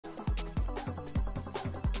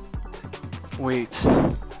Wait.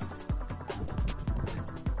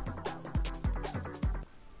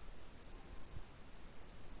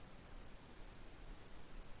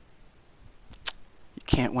 You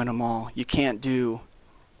can't win them all. You can't do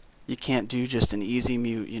just an easy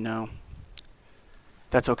mute, you know.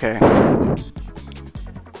 That's okay.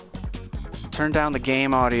 Turn down the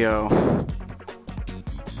game audio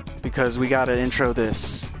because we gotta intro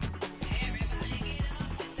this.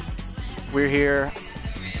 We're here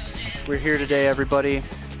today, everybody.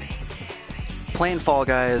 Playing Fall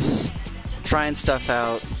Guys, trying stuff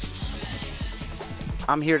out.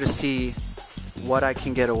 I'm here to see what I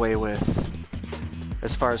can get away with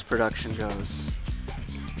as far as production goes.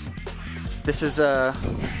 This is a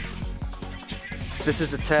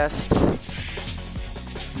test,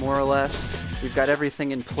 more or less. We've got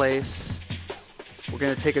everything in place. We're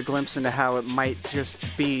going to take a glimpse into how it might just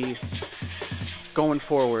be going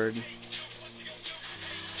forward.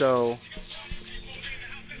 So,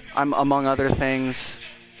 among other things,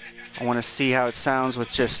 I want to see how it sounds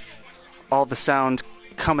with just all the sound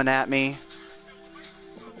coming at me.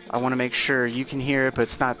 I want to make sure you can hear it, but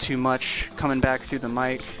it's not too much coming back through the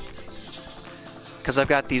mic. Because I've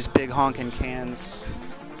got these big honking cans,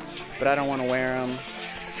 but I don't want to wear them.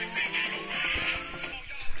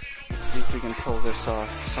 Let's see if we can pull this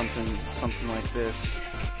off, something like this.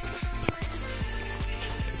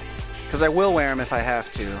 Because I will wear them if I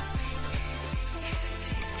have to,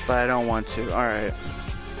 but I don't want to. Alright.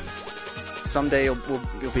 Someday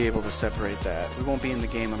you'll be able to separate that. We won't be in the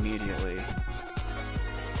game immediately.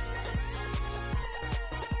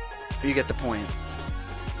 But you get the point.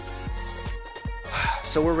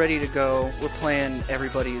 So we're ready to go. We're playing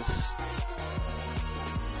everybody's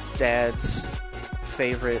dad's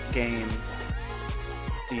favorite game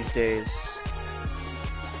these days.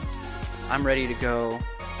 I'm ready to go.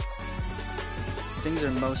 Things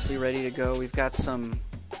are mostly ready to go. We've got some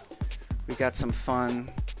fun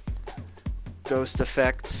ghost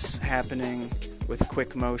effects happening with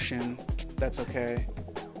quick motion. That's okay.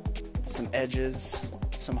 Some edges,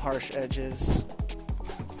 some harsh edges.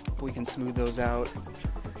 We can smooth those out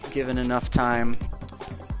given enough time.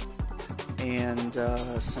 And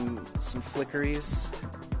some flickeries,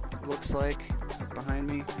 looks like,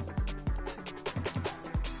 behind me.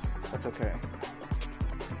 That's okay.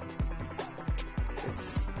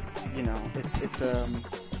 It's, you know, it's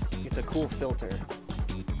a cool filter.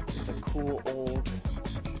 It's a cool old,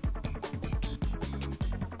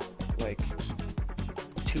 like,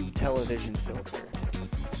 tube television filter.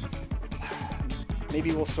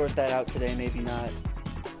 Maybe we'll sort that out today, maybe not.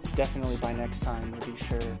 Definitely by next time, we'll be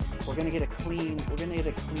sure. We're gonna get a clean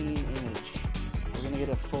image. We're gonna get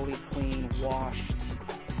a fully clean,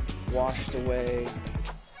 washed away,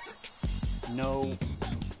 no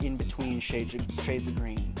in-between shades of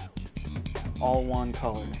green. All one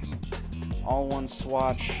color. All one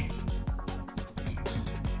swatch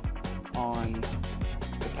on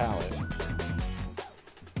the palette.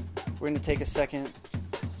 We're gonna take a second,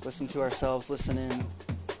 listen to ourselves, listen in,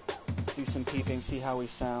 do some peeping, see how we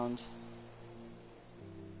sound.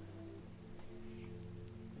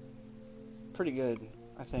 Pretty good,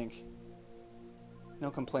 I think.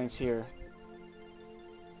 No complaints here.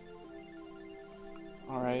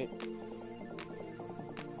 Alright.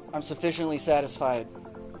 I'm sufficiently satisfied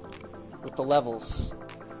with the levels.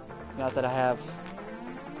 Not that I have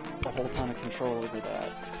a whole ton of control over that.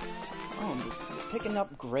 Oh, I'm picking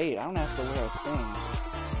up great. I don't have to wear a thing.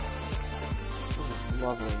 This is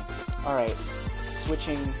lovely. Alright,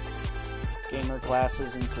 switching gamer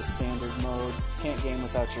glasses into standard mode. Can't game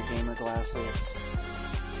without your gamer glasses.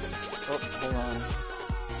 Oh, hold on.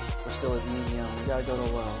 We're still at medium. We gotta go to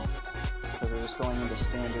low. So we're just going into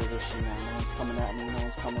standard issue now. No one's coming at me, no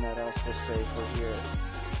one's coming at us. We're safe, we're here.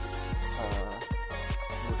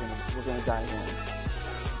 We're gonna dive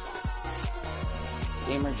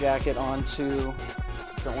in. Gamer jacket on too.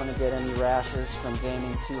 Don't want to get any rashes from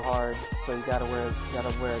gaming too hard, so you gotta wear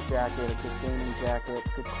a jacket, a good gaming jacket,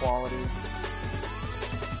 good quality.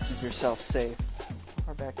 Keep yourself safe.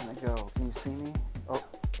 How far back can I go? Can you see me? Oh,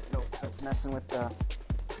 no, that's messing with the... I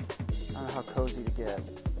don't know how cozy to get.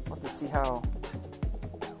 We'll have to see how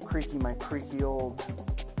creaky my creaky old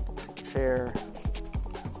chair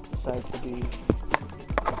decides to be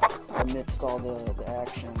amidst all the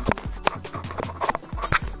action.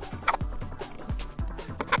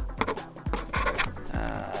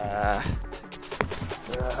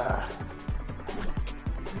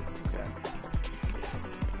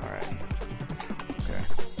 Okay.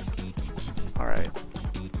 All right.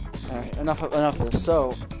 Enough of this.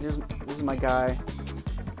 So this is my guy.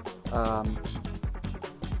 I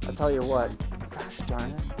tell you what. Gosh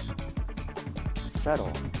darn it.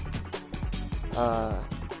 settle. I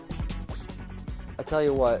tell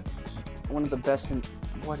you what, one of the best in...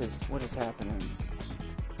 What is happening?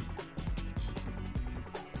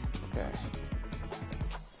 Okay.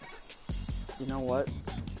 You know what?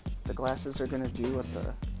 The glasses are gonna do what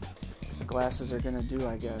the glasses are gonna do,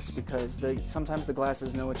 I guess, because sometimes the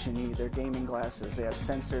glasses know what you need. They're gaming glasses. They have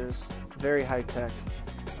sensors, very high tech.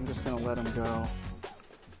 I'm just gonna let them go.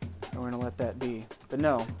 And we're gonna let that be. But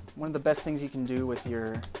no, one of the best things you can do with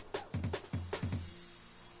your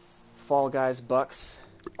Fall Guys bucks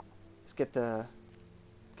is get the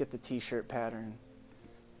t-shirt pattern.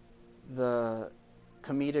 The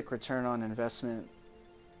comedic return on investment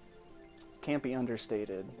can't be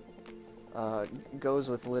understated. Goes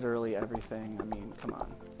with literally everything. I mean, come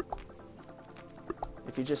on.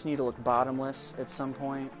 If you just need to look bottomless at some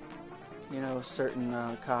point, you know,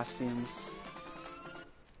 certain costumes,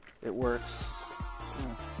 it works.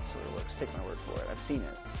 Sort of works. Take my word for it. I've seen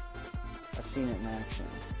it. I've seen it in action.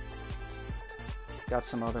 Got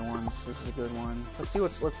some other ones. This is a good one. Let's see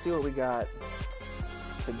what we got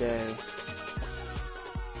today.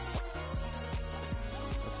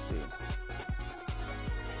 Let's see.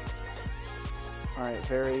 All right,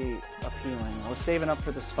 very appealing. I was saving up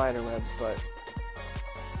for the spider webs, but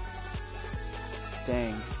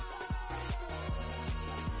dang,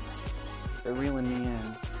 they're reeling me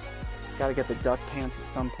in. Got to get the duck pants at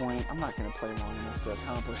some point. I'm not going to play long enough to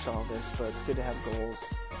accomplish all this, but it's good to have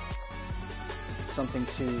goals. Something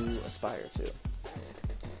to aspire to.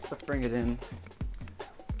 Let's bring it in.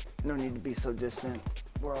 No need to be so distant.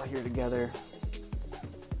 We're all here together.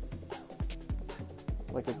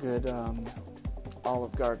 Like a good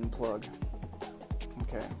Olive Garden plug.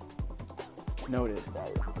 Okay. Noted.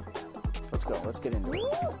 Let's go. Let's get into it.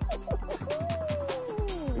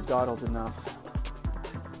 You're dawdled enough.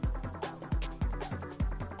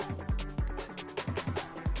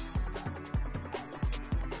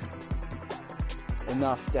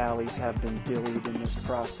 Enough dallies have been dillied in this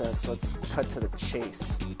process. Let's cut to the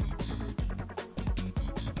chase.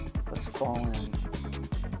 Let's fall in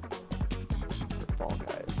for Fall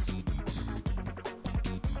Guys.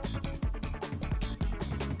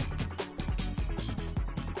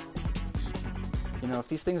 You know, if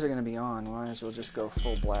these things are going to be on, we might as well just go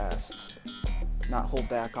full blast. Not hold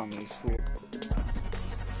back on these fools.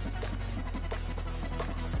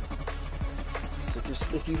 So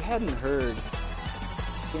if you hadn't heard,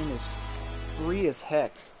 this game is free as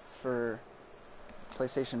heck for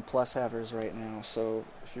PlayStation Plus havers right now. So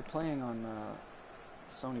if you're playing on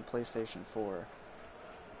Sony PlayStation 4,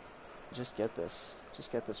 just get this.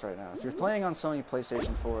 Just get this right now. If you're playing on Sony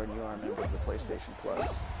PlayStation 4 and you are a member of the PlayStation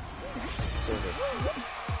Plus service,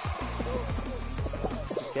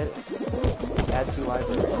 just get it. Add to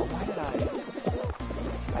library. Oh, why did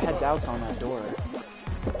I had doubts on that door.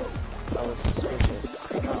 I was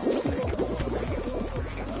suspicious.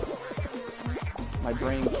 My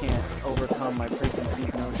brain can't overcome my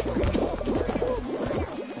preconceived notions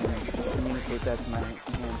and communicate that to my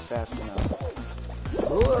hands fast enough.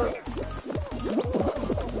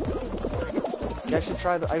 Yeah,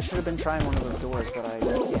 I should have been trying one of those doors, but I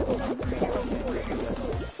can't resist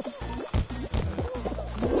it.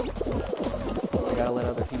 I gotta let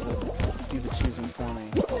other people do the choosing for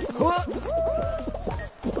me.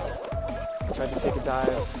 Tried to take a dive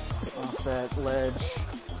off that ledge.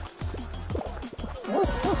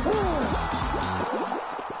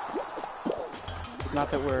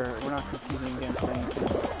 Not that we're not competing against anything,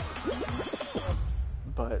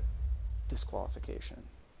 but disqualification.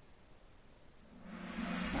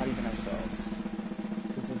 Not even ourselves.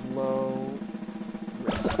 This is low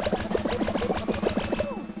risk.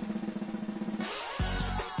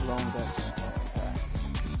 Low investment, low impact.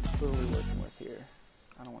 What are we working with here?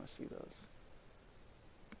 I don't want to see those.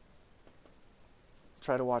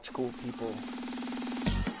 Try to watch cool people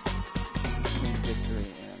win victory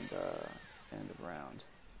and end of round.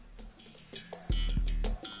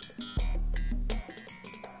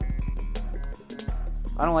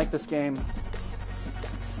 I don't like this game.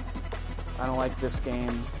 I don't like this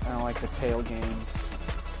game. I don't like the tail games.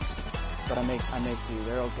 But I make do.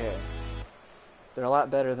 They're okay. They're a lot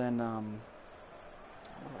better than what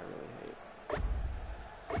do I really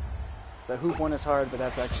hate? The hoop one is hard, but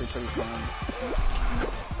that's actually pretty fun.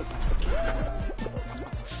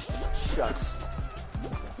 Shucks.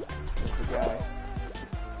 There's the guy.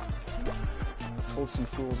 Let's hold some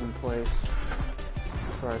fools in place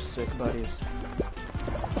for our sick buddies.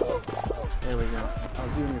 There we go. I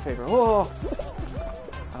was doing you a favor. Oh!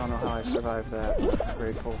 I don't know how I survived that. I'm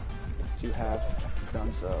grateful to have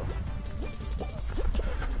done so.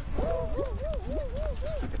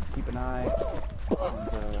 Just keep an eye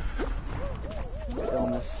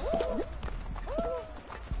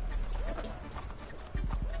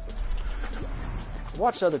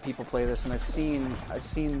watched other people play this, and I've seen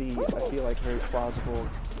the, I feel like, very plausible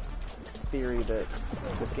theory that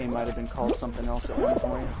this game might have been called something else at one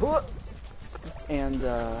point, and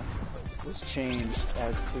was changed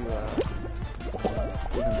as to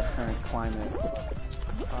given the current climate,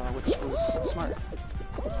 which was smart.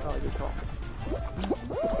 Probably a good call.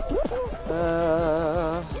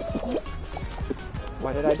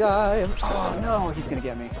 Why did I die? Oh no, he's gonna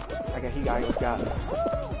get me. He almost got me.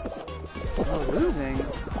 Oh, losing.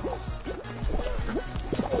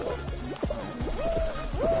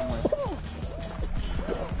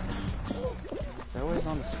 They're always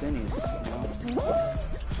on the spinnies, you know?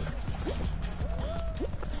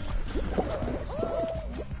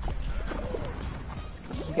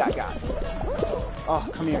 He got. Oh,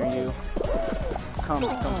 come here, you. Come to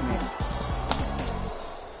me.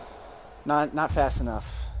 Not fast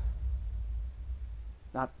enough.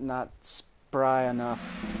 Not spry enough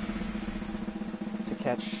to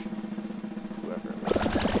catch whoever it was.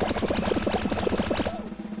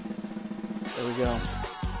 There we go.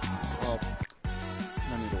 Well,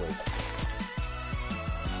 no need to waste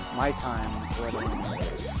my time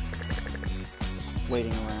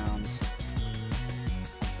waiting around.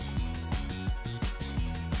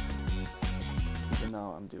 Even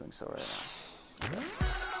though I'm doing so right now.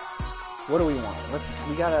 What do we want?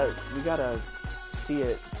 We gotta see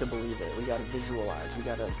it to believe it. We gotta visualize. We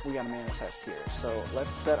gotta manifest here. So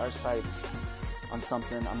let's set our sights on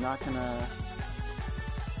something.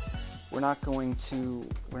 We're not going to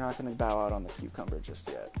bow out on the cucumber just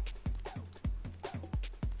yet.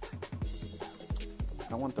 I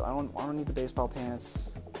don't need the baseball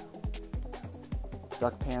pants.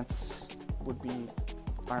 Duck pants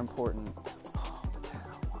are important.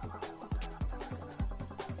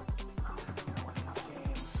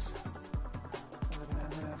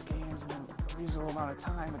 Amount of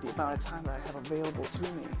time at the amount of time that I have available to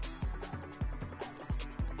me.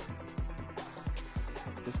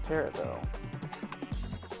 This parrot, though,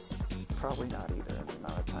 probably not either in the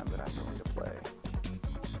amount of time that I'm going to play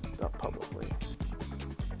publicly.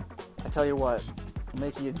 I tell you what, I'm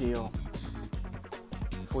making a deal.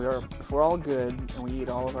 If we're all good and we eat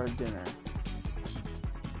all of our dinner,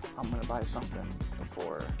 I'm gonna buy something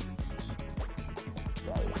before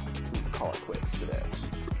we call it quits today.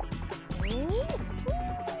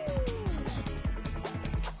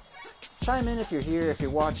 Chime in if you're here, if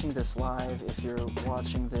you're watching this live, if you're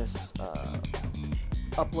watching this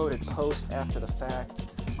uploaded post after the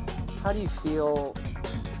fact. How do you feel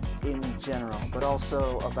in general, but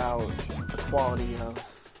also about the quality of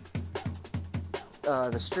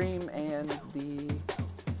the stream and the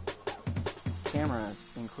camera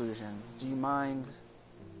inclusion? Do you mind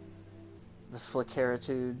the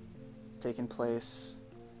flickeritude taking place?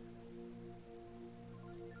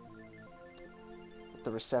 The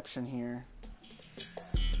reception here.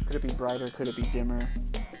 Could it be brighter? Could it be dimmer?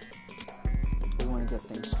 We want to get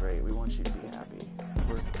things straight. We want you to be happy.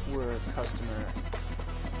 We're a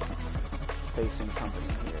customer-facing company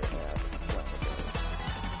here at Blammer.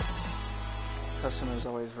 Customer is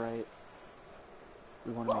always right.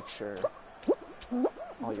 We want to make sure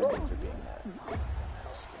all your needs are being met.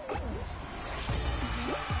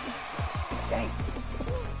 Dang.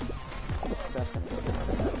 That's gonna be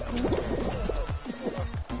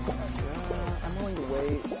I'm willing to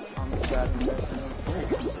wait on this guy investment.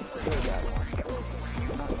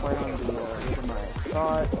 Not quite on the rhythm I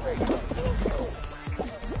thought.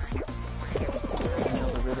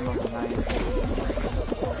 The rhythm of the night.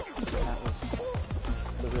 That was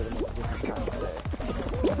the rhythm of a different time today.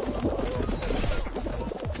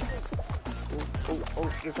 Oh,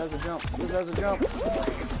 this has a jump.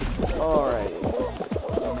 Alright.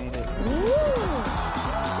 I made it.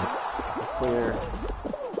 Clear.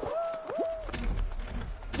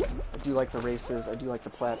 I do like the races. I do like the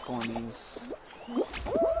platformings.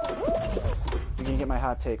 You're gonna get my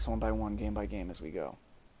hot takes one by one, game by game as we go.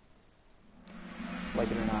 Like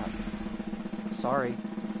it or not. Sorry.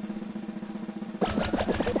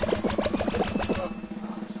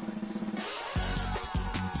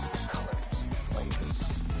 Colors,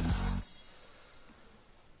 flavors.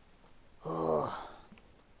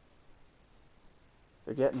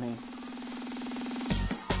 They're getting me.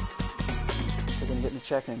 They're gonna get me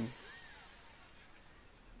checking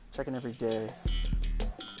every day.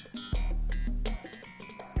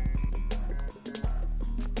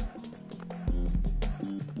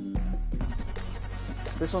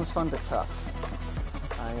 This one's fun but tough.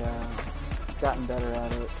 I've gotten better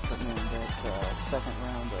at it, but man, that second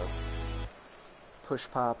round of push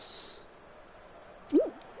pops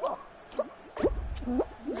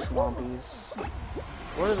Swampies.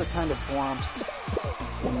 What are the kind of thwomps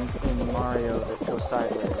in Mario that go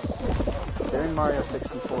sideways? They're in Mario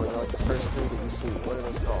 64. They're like the first three that you see. What are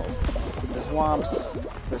those called? There's womps.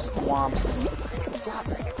 There's thwomps. God.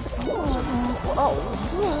 Oh,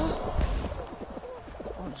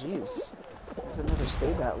 jeez. I've never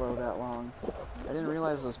stayed that low that long. I didn't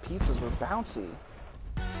realize those pizzas were bouncy.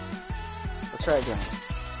 Let's try again.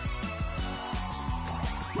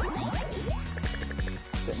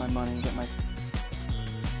 Get my money, get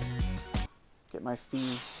my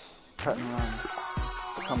fee, cut and run.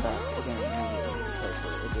 I'll come back again immediately because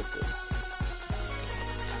we're addicted.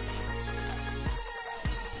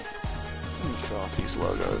 Let me show off these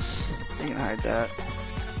logos. You can hide that.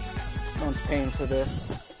 No one's paying for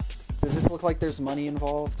this. Does this look like there's money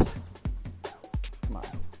involved? Come on.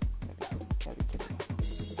 Gotta be kidding me.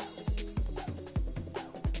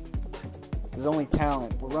 There's only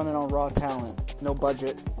talent. We're running on raw talent. No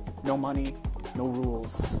budget, no money, no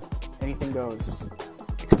rules. Anything goes.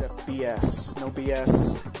 Except BS. No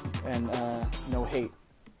BS and no hate.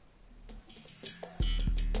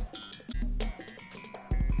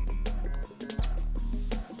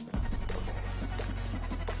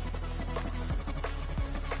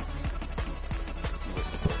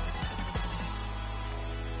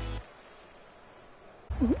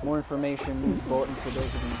 More information, news bulletin for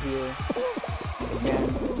those of you here. Again,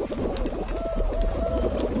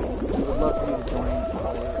 we would love for you to join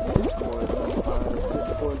our Discord. Our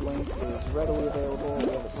Discord link is readily available. We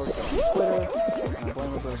have it posted on Twitter, on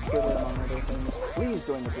Blammer Bros Twitter, among other things. Please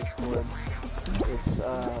join the Discord. It's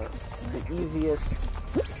the easiest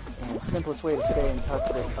and simplest way to stay in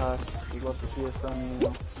touch with us. We'd love to hear from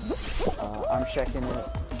you. I'm checking it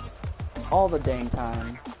all the dang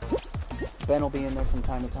time. Ben will be in there from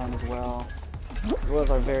time to time as well as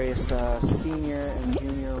our various senior and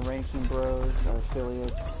junior ranking bros, our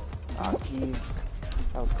affiliates. Ah, geez,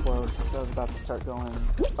 that was close. I was about to start going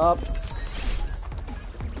up.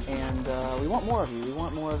 And we want more of you. We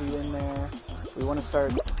want more of you in there. We want to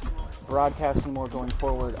start broadcasting more going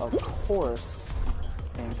forward, of course,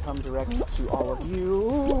 and come direct to all of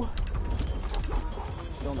you.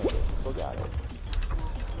 Still made it. Still got it.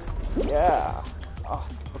 Yeah. Oh,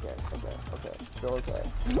 okay. Still okay.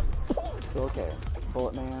 Still okay.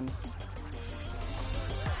 Bullet Man.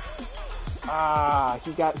 Ah,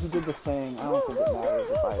 he did the thing. I don't think it matters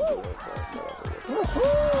if I do it, but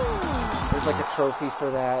whatever. There's like a trophy for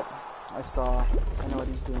that. I saw. I know what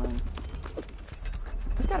he's doing.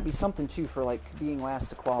 There's got to be something too for like being last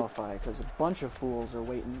to qualify, because a bunch of fools are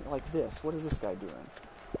waiting like this. What is this guy doing?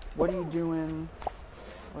 What are you doing?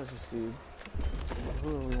 What is this dude?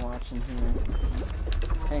 Who are we watching here?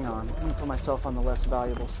 Hang on. Let me put myself on the less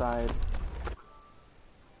valuable side.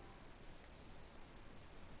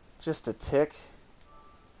 Just a tick.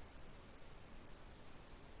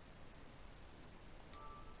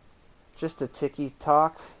 Just a ticky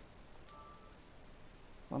talk.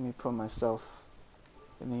 Let me put myself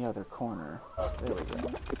in the other corner. There we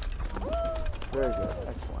go. Very good.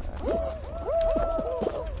 Excellent.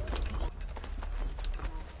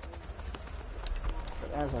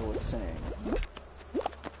 But as I was saying,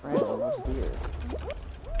 Brandon loves beer.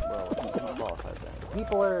 Well, he's not qualified then.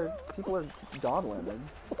 People are dawdling.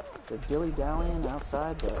 They're dilly-dallying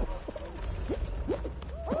outside the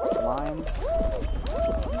lines.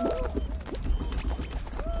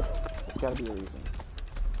 There's got to be a reason.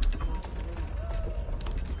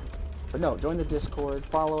 But no, join the Discord.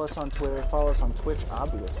 Follow us on Twitter. Follow us on Twitch,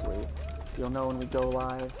 obviously. You'll know when we go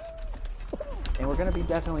live. And we're going to be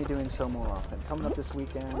definitely doing so more often. Coming up this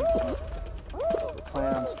weekend, we're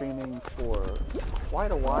planning on streaming for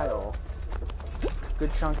quite a while.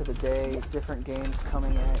 Good chunk of the day, different games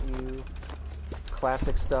coming at you,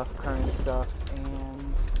 classic stuff, current stuff,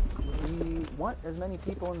 and we want as many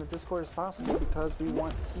people in the Discord as possible because we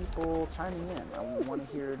want people chiming in. And we want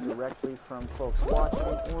to hear directly from folks watching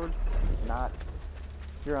or not.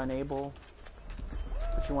 If you're unable,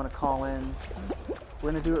 but you want to call in,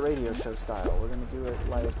 we're going to do it radio show style. We're going to do it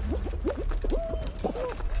like,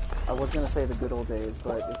 I was going to say the good old days,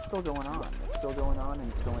 but it's still going on. It's still going on,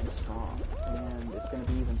 and it's going strong. And it's going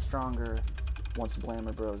to be even stronger once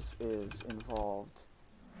Blammer Bros is involved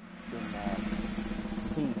in that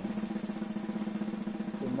scene.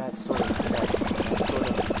 In that sort of connection, that sort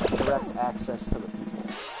of direct access to the people.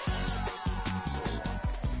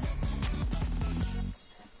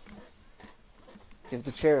 Give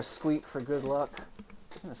the chair a squeak for good luck.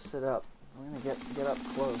 I'm going to sit up. I'm going to get up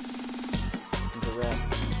close and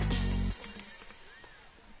direct.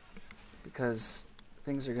 Because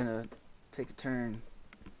things are going to take a turn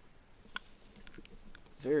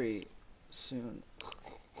very soon.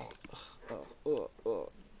 Oh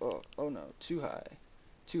no, too high.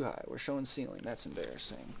 Too high. We're showing ceiling. That's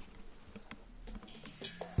embarrassing.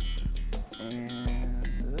 And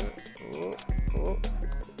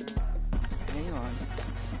hang on.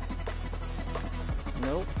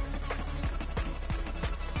 Nope.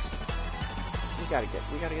 We gotta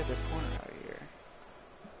get this corner out of here.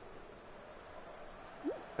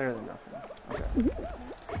 Better than nothing. Okay.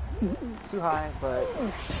 Too high, but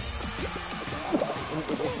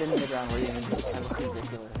it's in the mid-round where I look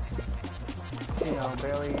ridiculous. You know,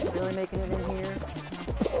 barely making it in here.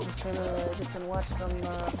 Just gonna watch some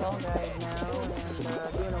Fall Guys now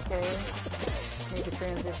and doing okay. Make a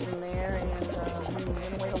transition there and gonna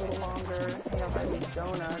wait a little longer. Hang out by these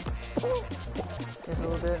donuts. Just a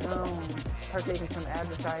little bit. Partaking some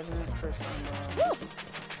advertisement for some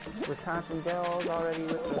Wisconsin Dells already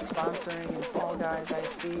with the sponsoring and Fall Guys I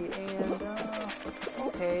see. And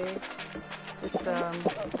okay, just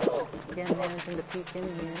again managing to peek in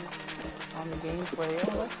here on the gameplay.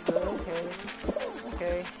 Oh, that's good.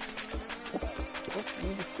 Okay.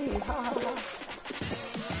 Need to see. Ha ha ha.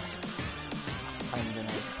 I'm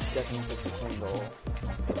gonna definitely fix the same goal.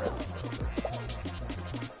 That's the round.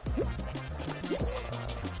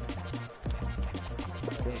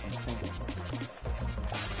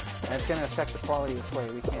 And it's gonna affect the quality of play.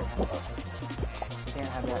 We can't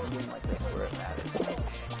have that in a game like this where it matters.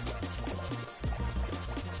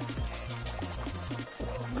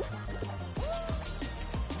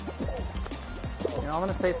 You know, I'm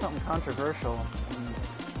gonna say something controversial.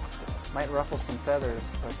 Might ruffle some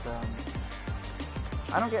feathers, but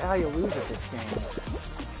I don't get how you lose at this game.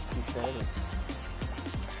 He said, as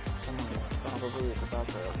someone probably is about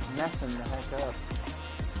to mess him the heck up.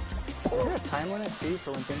 Is there a time limit too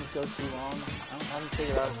for when things go too long? I haven't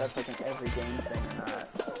figured out if that's like an every game thing or not.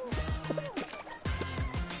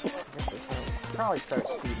 I guess they probably start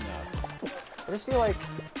speeding up. I just feel like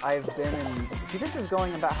I've been in... See, this is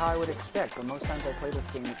going about how I would expect, but most times I play this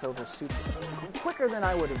game, it's over super quicker than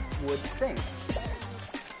I would think.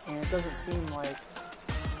 And it doesn't seem like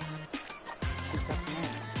too tough to manage.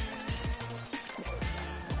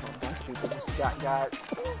 A bunch of people just got a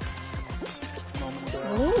moment ago.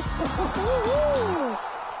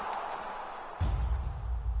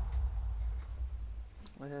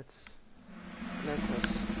 Let us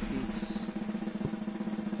fix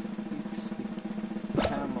the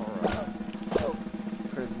camera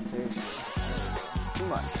presentation. Too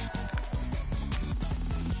much.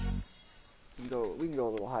 We can go a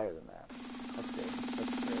little higher than that. That's good.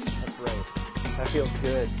 That's great. That's right. That feels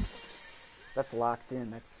good. That's locked in.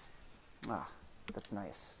 That's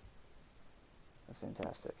nice. That's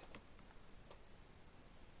fantastic.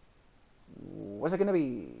 What's it gonna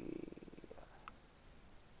be?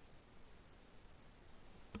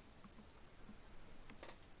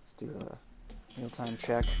 Let's do a real-time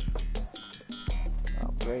check.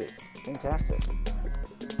 Oh, great. Fantastic.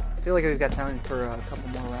 I feel like we've got time for a couple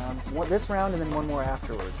more rounds. This round and then one more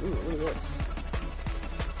afterwards. Ooh, look at this.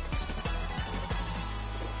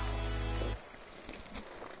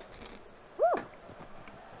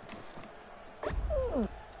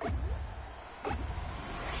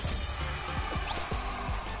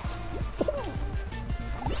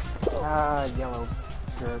 Yellow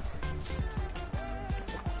jerk.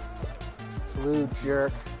 Blue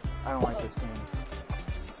jerk. I don't like this game.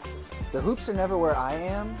 The hoops are never where I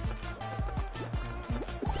am.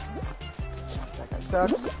 That guy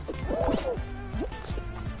sucks.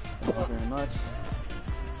 Thank you very much.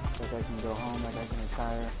 That guy can go home. That guy can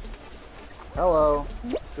retire. Hello.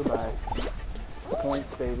 Goodbye.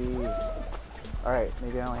 Points, baby. Alright,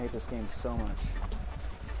 maybe I don't hate this game so much.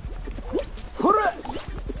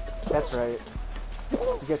 That's right.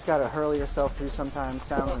 You just gotta hurl yourself through sometimes,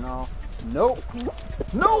 sounds and all. Nope.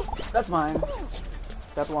 Nope! That's mine.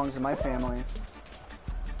 That belongs to my family.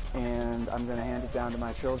 And I'm gonna hand it down to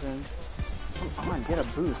my children. Come on, get a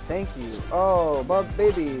boost. Thank you. Oh, bug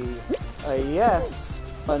baby. A yes.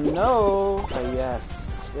 A no. A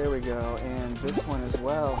yes. There we go. And this one as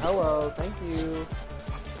well. Hello. Thank you.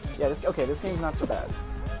 Yeah, this game's not so bad.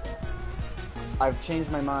 I've changed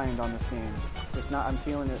my mind on this game. It's not. I'm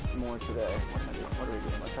feeling it more today. What am I doing? What are we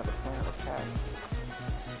doing? Let's have a plan of attack.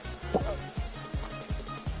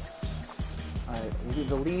 Alright,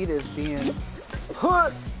 the lead is being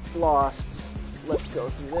lost. Let's go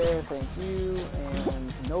through there. Thank you.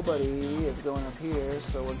 And nobody is going up here,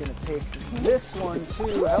 so we're gonna take this one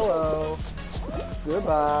too. Hello.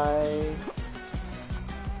 Goodbye.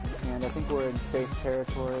 And I think we're in safe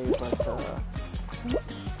territory, but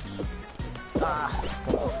got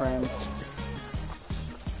the friend.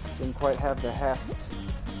 Didn't quite have the heft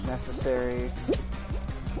necessary.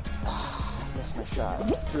 missed my shot.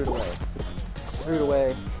 Threw it away. Threw it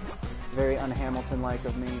away. Very un-Hamilton-like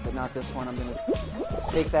of me, but not this one. I'm going to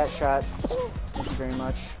take that shot. Thank you very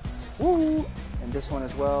much. Woo! And this one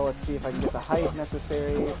as well. Let's see if I can get the height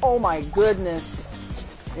necessary. Oh my goodness!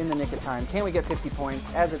 In the nick of time. Can we get 50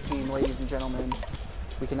 points as a team, ladies and gentlemen?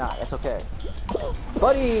 We cannot. That's okay.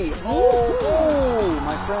 Buddy! Oh,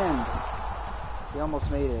 my friend. He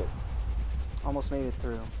almost made it. Almost made it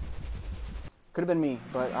through. Could have been me,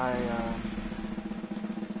 but I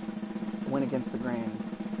went against the grain.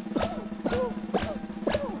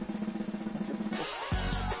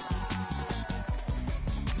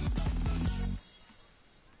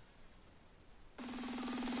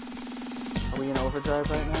 Are we in overdrive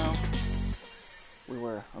right now? We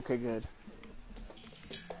were. Okay, good.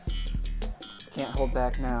 Can't hold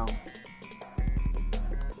back now.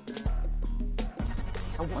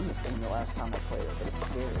 I won this game the last time I played it, but it's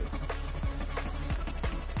scary.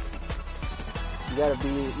 You gotta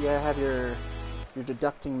have your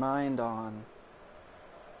deducting mind on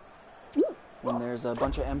when there's a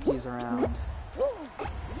bunch of empties around.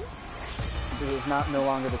 It is no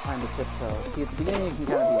longer the time to tiptoe. See, at the beginning you can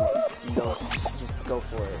kind of just go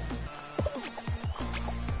for it.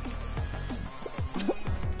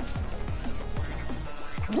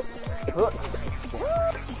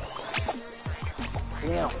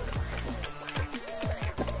 Damn.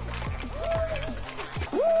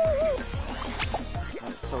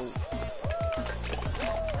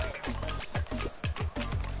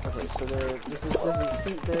 Okay, so they're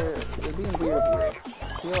being weird here. I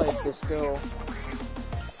feel like they're still.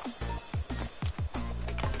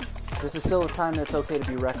 This is still a time that it's okay to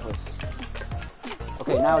be reckless.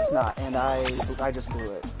 Okay, now it's not, and I just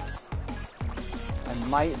blew it. I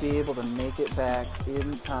might be able to make it back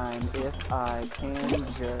in time if I can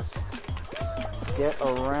just get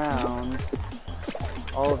around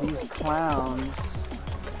all of these clowns.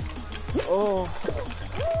 Oh.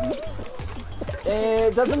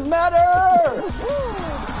 It doesn't matter!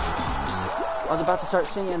 I was about to start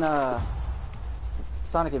singing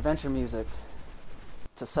Sonic Adventure music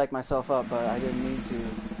to psych myself up, but I didn't need to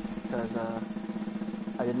because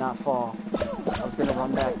I did not fall. I was going to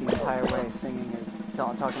run back the entire way singing it.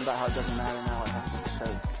 Talking about how it doesn't matter now what happens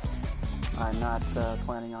because I'm not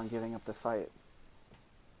planning on giving up the fight.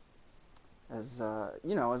 As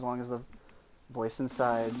you know, as long as the voice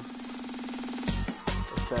inside,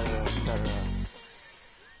 etc., etc.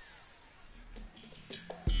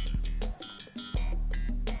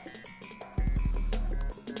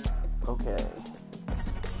 Okay,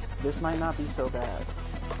 this might not be so bad.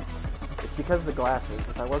 It's because of the glasses.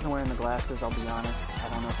 If I wasn't wearing the glasses, I'll be honest, I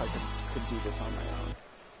don't know if I could do this on my own.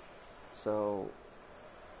 So,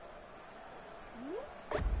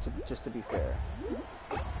 just to be fair,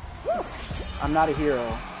 I'm not a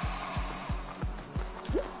hero.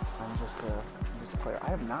 I'm just a player. I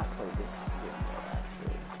have not played this game yet,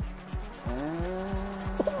 actually.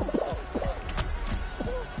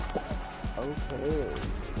 Okay.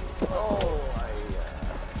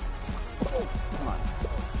 Oh, come on.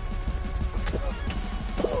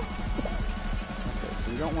 Okay,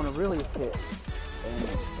 so you don't want to really hit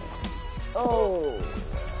anything. Oh,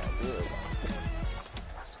 good.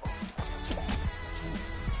 Yes.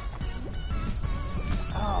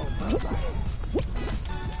 Oh, bye-bye.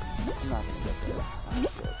 I'm not gonna get there. I'm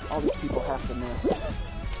sure. All these people have to miss.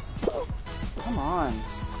 Come on.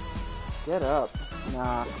 Get up.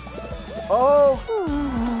 Nah. Oh!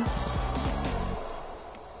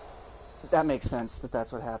 That makes sense that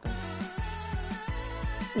that's what happened.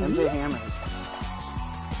 MJ Hammers.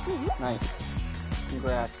 Nice.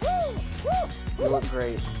 Congrats. You look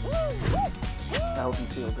great. I hope you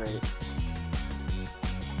feel great.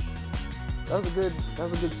 That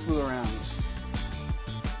was a good slew of rounds.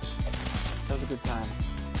 That was a good time.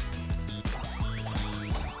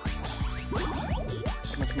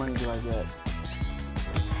 How much money do I get?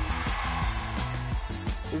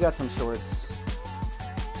 We got some shorts.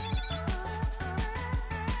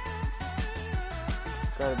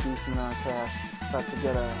 Got a decent amount of cash. About to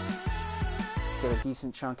get a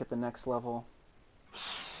decent chunk at the next level.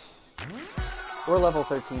 We're level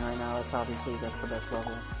 13 right now. That's the best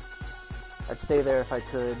level. I'd stay there if I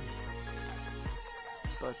could,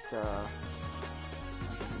 but I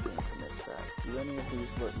didn't commit that. Do any of these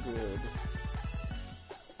look good?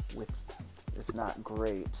 With, if not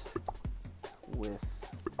great, with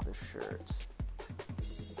the shirt.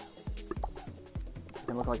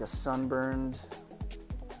 They look like a sunburned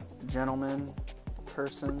gentleman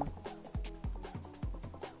person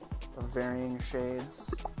of varying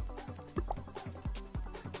shades.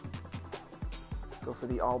 Go for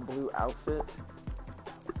the all blue outfit.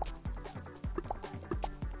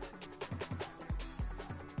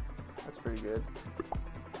 good.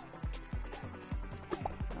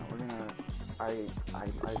 We're gonna.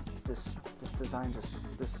 This design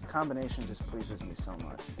this combination just pleases me so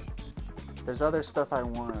much. There's other stuff I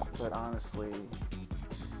want, but honestly,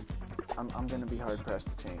 I'm gonna be hard pressed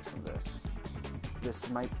to change from this. This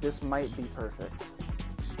might be perfect.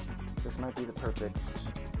 This might be the perfect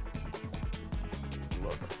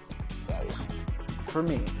look for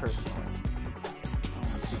me personally. I don't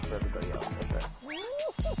want to speak for everybody else like that.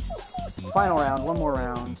 Final round, one more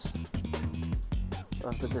round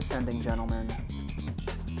of the Descending Gentleman.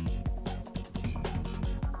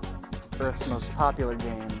 Earth's most popular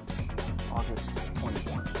game, August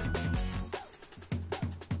 2020.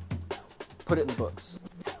 Put it in books.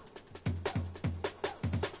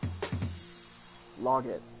 Log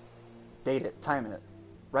it. Date it. Time it.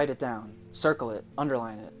 Write it down. Circle it.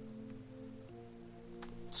 Underline it.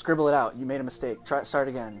 Scribble it out. You made a mistake. Start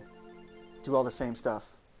again. Do all the same stuff.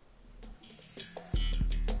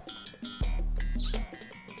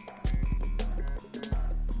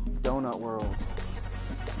 Donut World.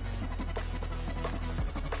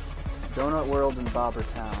 Donut World in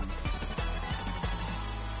Bobbertown.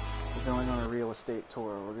 We're going on a real estate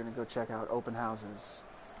tour. We're going to go check out open houses.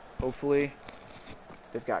 Hopefully,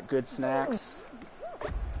 they've got good snacks,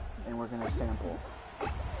 and we're going to sample.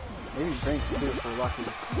 Maybe drinks, too, if we're lucky.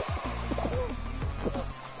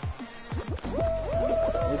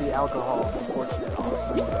 Maybe alcohol, if we're fortunate, on a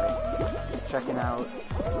Sunday. Checking out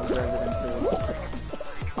those residences.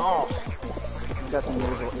 Oh! We've got the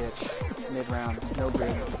nasal itch. Mid-round. No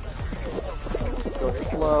good. Go with the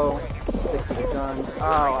flow. Stick to the guns.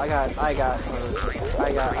 Oh, I got hurt. I got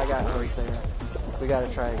hurt there. We gotta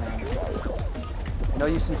try again. No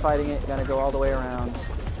use in fighting it. Gotta go all the way around.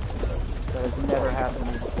 That has never happened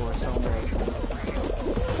to me before, so embarrassing.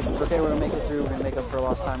 It's okay, we're gonna make it through. We're gonna make up for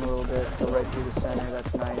lost time a little bit. Go right through the center.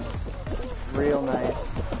 That's nice. Real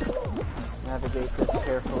nice. Navigate this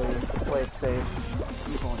carefully. Play it safe.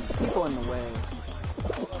 People in the way.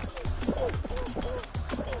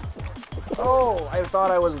 Oh, I thought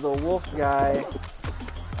I was the wolf guy.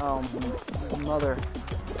 Oh, mother.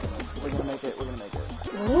 We're gonna make it. We're gonna make it.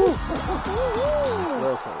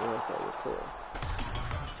 We're okay. We're clear.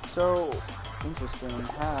 So, interesting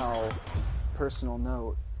how, personal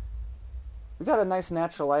note, we got a nice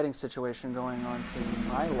natural lighting situation going on to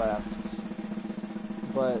my left,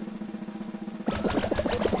 but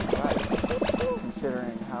it's right,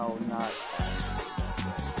 considering how not...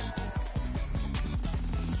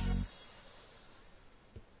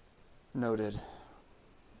 Noted.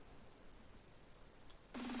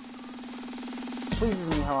 Pleases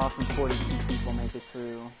me how often 42 people make it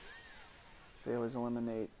through. They always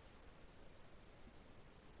eliminate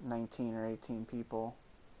 19 or 18 people.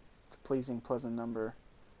 It's a pleasing, pleasant number.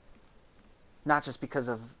 Not just because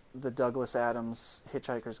of the Douglas Adams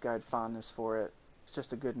Hitchhiker's Guide fondness for it. It's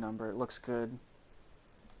just a good number. It looks good.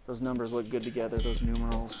 Those numbers look good together, those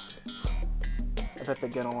numerals. I bet they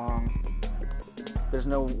get along. There's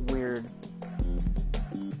no weird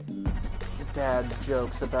dad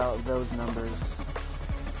jokes about those numbers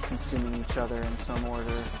consuming each other in some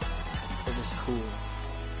order. They're just cool.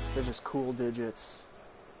 They're just cool digits.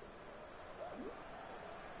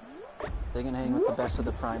 They can hang with the best of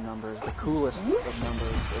the prime numbers, the coolest of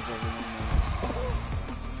numbers, as everyone knows.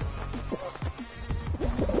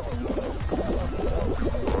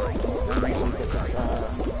 I usually get this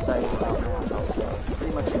excited about math, I'll say.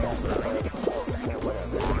 Pretty much never, but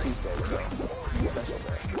whatever. It's a Tuesday, so it's a special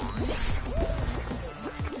day.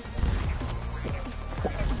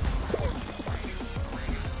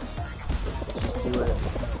 Let's just do it.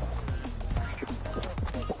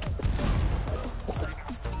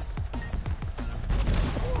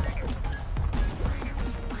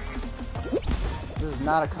 This is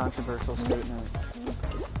not a controversial statement,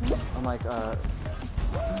 unlike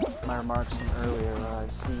my remarks from earlier.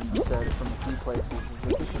 I've seen said from a few places is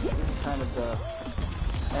that this is kind of the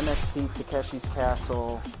MSC Takeshi's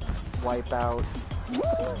Castle, Wipeout,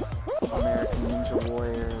 American Ninja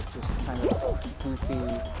Warrior, just kind of goofy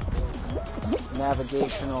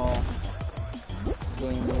navigational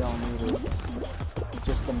game we all needed.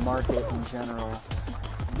 Just the market in general.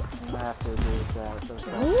 I have to agree with that.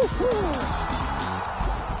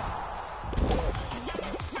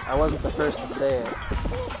 I wasn't the first to say it,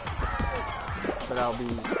 but I'll be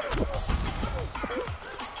the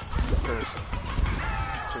first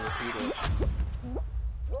to repeat it.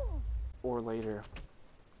 Or later.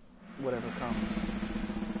 Whatever comes.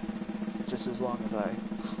 Just as long as I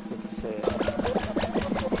get to say it.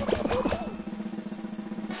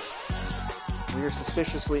 We are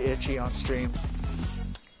suspiciously itchy on stream.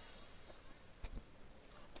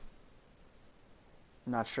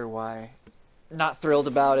 I'm not sure why. Not thrilled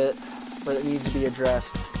about it, but it needs to be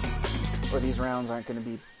addressed, or these rounds aren't going to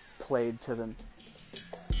be played to the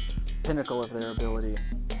pinnacle of their ability.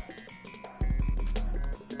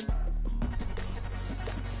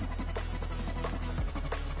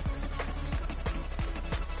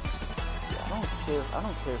 I don't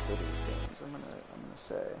care for these games. I'm gonna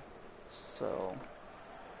say so.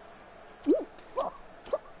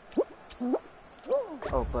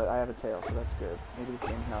 Oh, but I have a tail, so that's good. Maybe this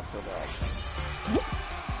game's not so bad.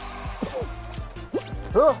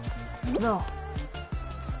 Oh no!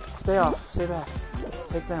 Stay off. Stay back.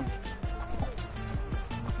 Take them.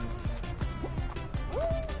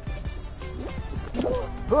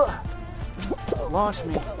 Launch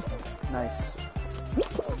me. Nice.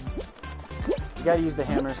 You gotta use the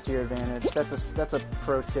hammers to your advantage. That's a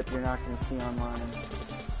pro tip you're not gonna see online.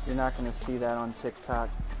 You're not gonna see that on TikTok.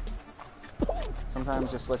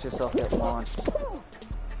 Sometimes just let yourself get launched.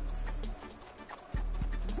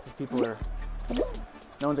 Because people are...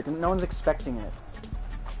 No one's expecting it.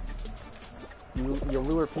 You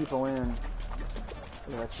lure people in.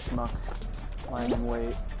 Look at that schmuck lying in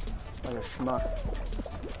wait. Like a schmuck.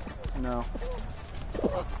 No.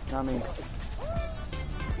 Not me.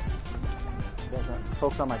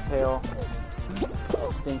 Focus on my tail.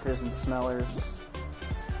 Stinkers and smellers.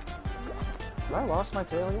 Have I lost my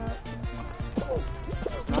tail yet?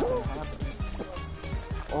 It's not gonna happen.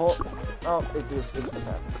 Oh, it just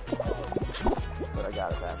happened. But I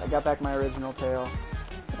got it back. I got back my original tail.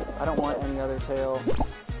 I don't want any other tail.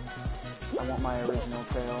 I want my original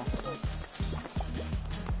tail.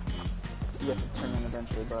 You have to turn in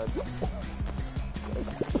eventually, bud.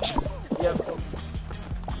 Yep.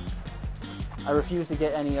 I refuse to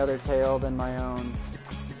get any other tail than my own.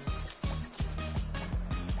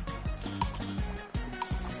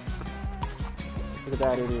 Look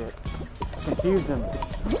at that idiot. I confused him.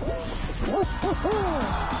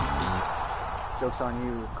 Joke's on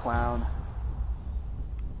you, clown.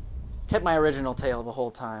 Kept my original tail the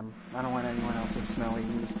whole time. I don't want anyone else's smelly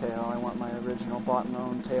used tail. I want my original bought and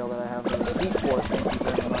owned tail that I have the receipt for. Thank you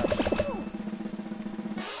very much.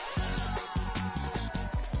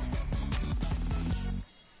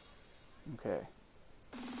 Okay.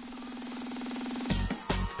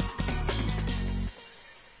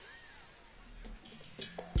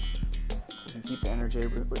 We can keep the energy.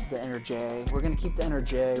 We're gonna keep the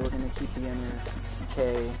energy. We're gonna keep the inner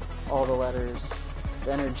K, all the letters,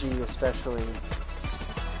 the energy especially.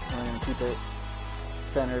 And we're gonna keep it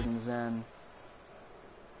centered and zen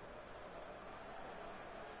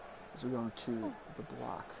as we go into the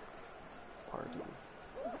block party.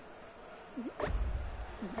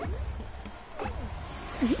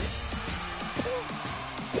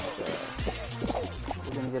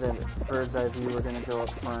 We're going to get a bird's eye view. We're going to go up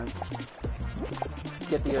front,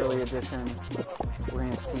 get the early edition. We're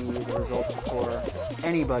going to see the results before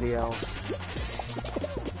anybody else.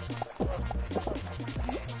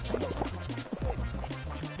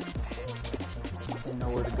 And know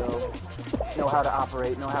where to go, know how to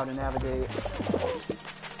operate, know how to navigate.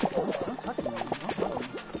 Don't touch me.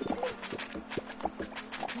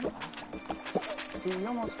 See, you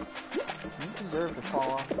deserve to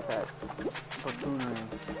fall off with that buffoonery.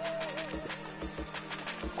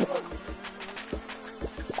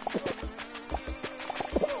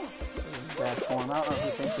 This is bad form. I don't know who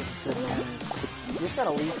thinks this is good manners. You just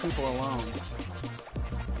gotta leave people alone.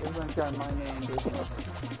 Everyone's got mind their own business.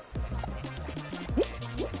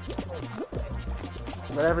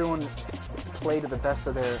 Let everyone play to the best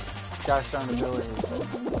of their gosh darn abilities,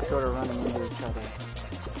 short of running into each other.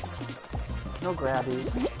 No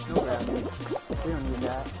grabbies. No grabbies. We don't need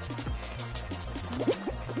that.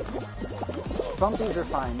 Bumpies are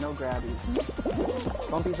fine. No grabbies.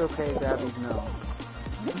 Bumpies okay. Grabbies no.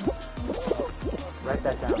 Write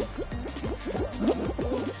that down.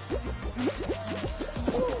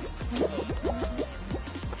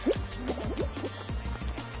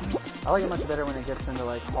 I like it much better when it gets into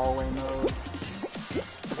like hallway mode.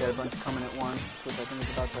 You get a bunch coming at once, which I think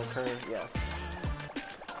is about to occur. Yes.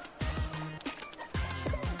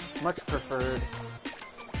 Much preferred.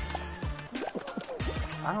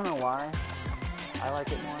 I don't know why. I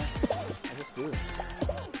like it more. I just do.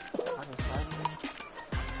 I just like it.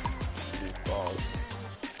 These balls.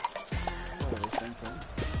 What are they thinking?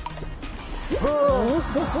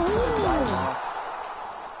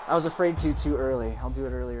 I was afraid too early. I'll do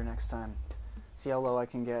it earlier next time. See how low I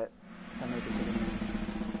can get if I make it to the end.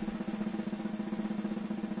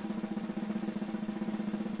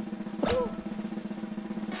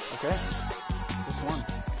 Okay, just one.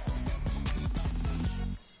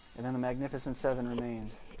 And then the Magnificent Seven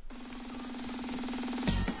remained.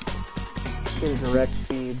 Get a direct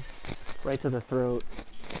feed right to the throat,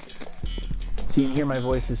 so you can hear my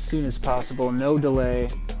voice as soon as possible, no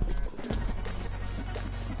delay.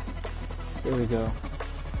 There we go.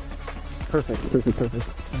 Perfect.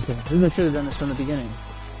 Okay, I should have done this from the beginning.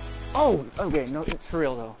 Oh, okay, no, it's for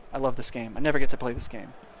real though. I love this game. I never get to play this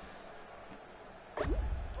game.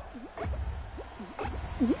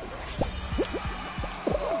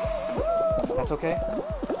 That's okay.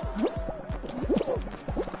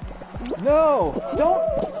 No! Don't!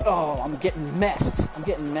 Oh, I'm getting messed. I'm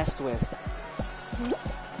getting messed with.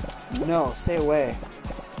 No, stay away.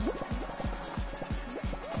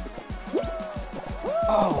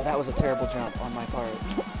 Oh, that was a terrible jump on my part.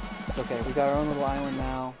 It's okay, we got our own little island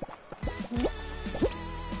now.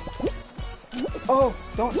 Oh,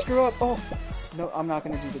 don't screw up. Oh, no, I'm not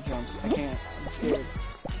going to do the jumps. I can't. I'm scared.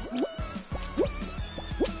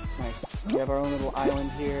 Nice. We have our own little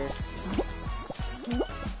island here.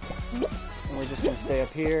 And we're just going to stay up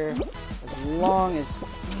here as long as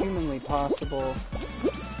humanly possible.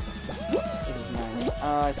 This is nice.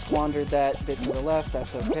 I squandered that bit to the left.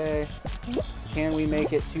 That's okay. Can we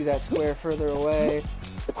make it to that square further away?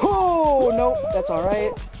 Oh, nope. That's all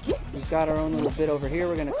right. We've got our own little bit over here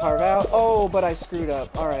we're going to carve out. Oh, but I screwed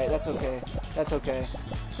up. All right, that's okay. That's okay.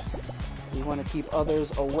 We want to keep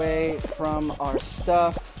others away from our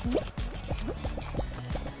stuff.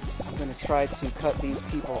 I'm going to try to cut these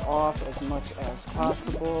people off as much as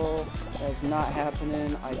possible. That's not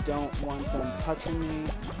happening. I don't want them touching me.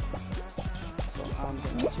 So I'm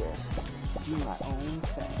going to just do my own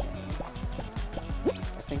thing. I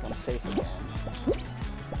think I'm safe again.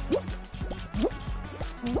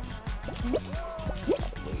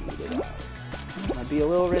 I'm gonna be a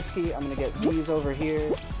little risky. I'm gonna get these over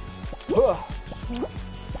here. Oh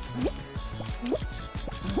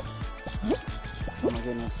my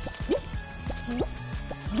goodness. Oh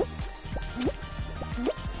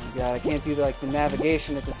my god, I can't do like the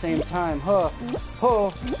navigation at the same time. Huh.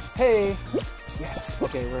 Oh. Hey. Yes.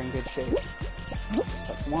 Okay, we're in good shape. Just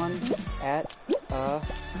touch one at a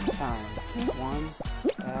time. One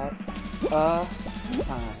at a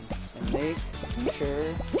time. And make sure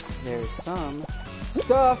there's some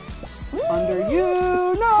stuff under you.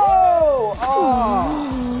 No!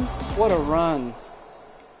 Oh, what a run.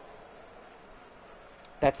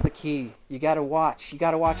 That's the key. You gotta watch. You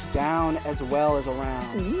gotta watch down as well as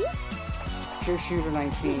around. Pure Shooter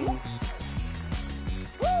 19.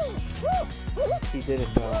 He did it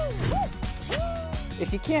though.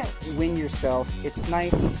 If you can't win yourself, it's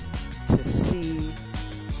nice to see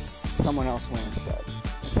someone else win instead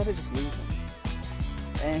of just losing.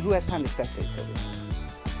 And who has time to spectate to this?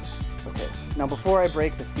 Okay, now before I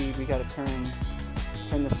break the feed, we gotta turn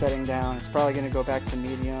the setting down. It's probably gonna go back to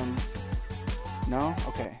medium. No?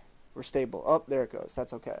 Okay, we're stable. Oh, there it goes.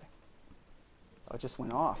 That's okay. Oh, it just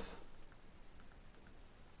went off.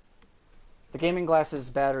 The gaming glass's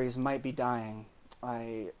batteries might be dying.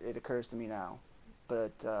 It occurs to me now.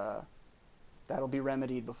 But that'll be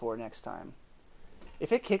remedied before next time.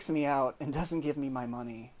 If it kicks me out and doesn't give me my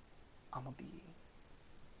money, I'm gonna be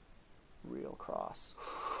real cross.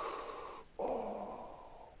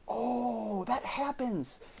 Oh, that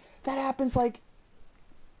happens. That happens like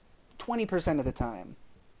 20% of the time.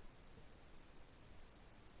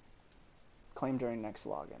 Claim during next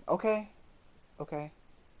login. Okay. Okay.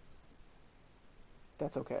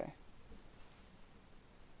 That's okay.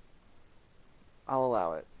 I'll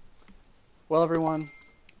allow it. Well, everyone,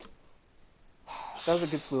 that was a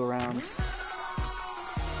good slew of rounds.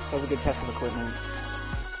 That was a good test of equipment.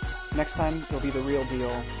 Next time, it'll be the real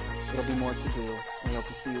deal. It'll be more to do. I hope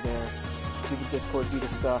to see you there. Do the Discord, do the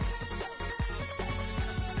stuff.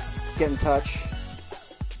 Get in touch,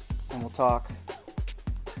 and we'll talk.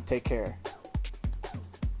 Take care.